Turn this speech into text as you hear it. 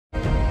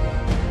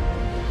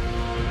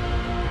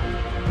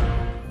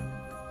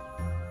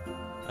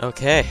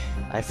Okay,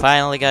 I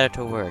finally got it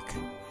to work.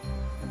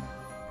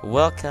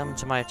 Welcome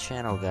to my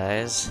channel,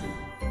 guys.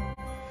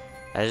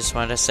 I just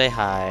wanted to say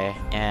hi,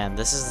 and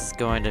this is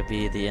going to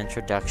be the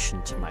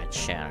introduction to my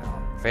channel.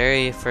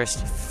 Very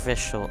first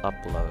official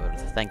upload,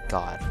 thank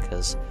God,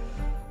 because,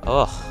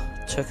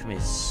 it took me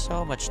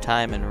so much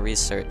time and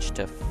research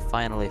to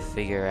finally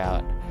figure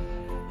out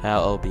how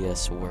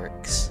OBS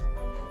works.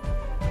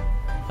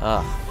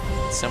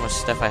 So much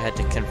stuff I had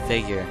to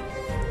configure.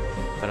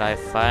 But I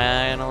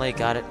finally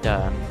got it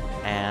done,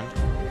 and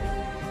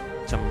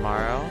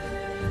tomorrow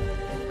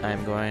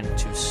I'm going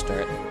to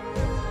start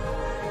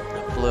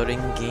uploading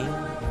game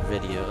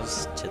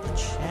videos to the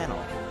channel.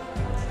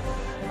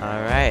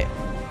 Alright,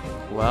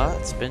 well,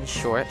 it's been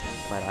short,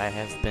 but I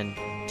have been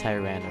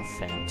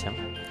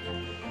Tyrannophantom.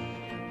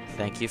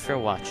 Thank you for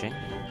watching,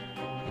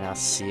 and I'll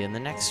see you in the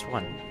next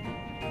one.